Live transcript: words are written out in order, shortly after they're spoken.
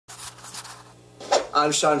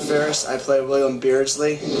I'm Sean Faris. I play William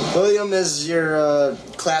Beardsley. William is your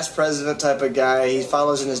class president type of guy. He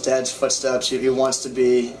follows in his dad's footsteps. He wants to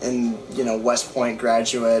be in, West Point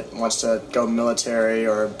graduate, wants to go military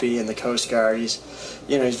or be in the Coast Guard. He's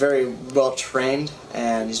very well trained,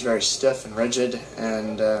 and he's very stiff and rigid,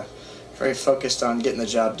 and very focused on getting the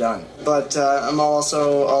job done. But I'm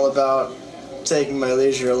also all about taking my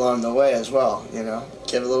leisure along the way as well.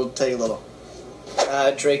 Give a little, take a little.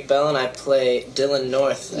 Drake Bellin, I play Dylan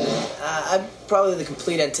North. I'm probably the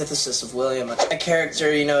complete antithesis of William. My character,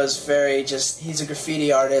 is very he's a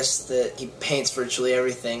graffiti artist that he paints virtually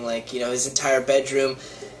everything. Like, his entire bedroom,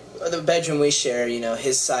 the bedroom we share,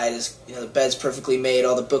 his side is, the bed's perfectly made,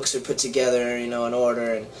 all the books are put together, in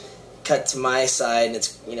order, and cut to my side, and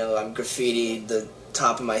it's, I'm graffitied the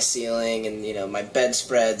top of my ceiling, and, my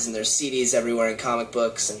bedspreads, and there's CDs everywhere and comic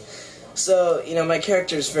books, and so, my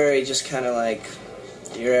character is very just kind of like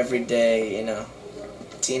your everyday,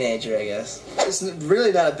 teenager, I guess. It's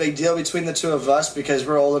really not a big deal between the two of us because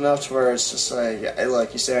we're old enough to where it's just like, hey,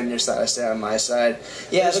 look, you stay on your side, I stay on my side.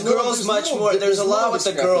 Yeah, the girls much more. There's a lot with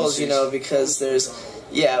the girls, because there's,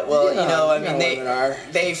 they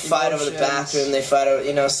fight over the bathroom, they fight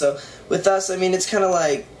over, so with us, it's kind of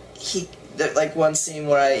like like one scene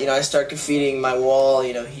where I start graffitiing my wall,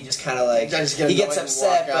 he just kind of he gets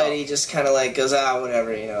upset, but he just kind of goes,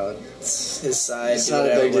 whatever, it's his side, it's not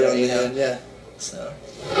a big deal, yeah. So.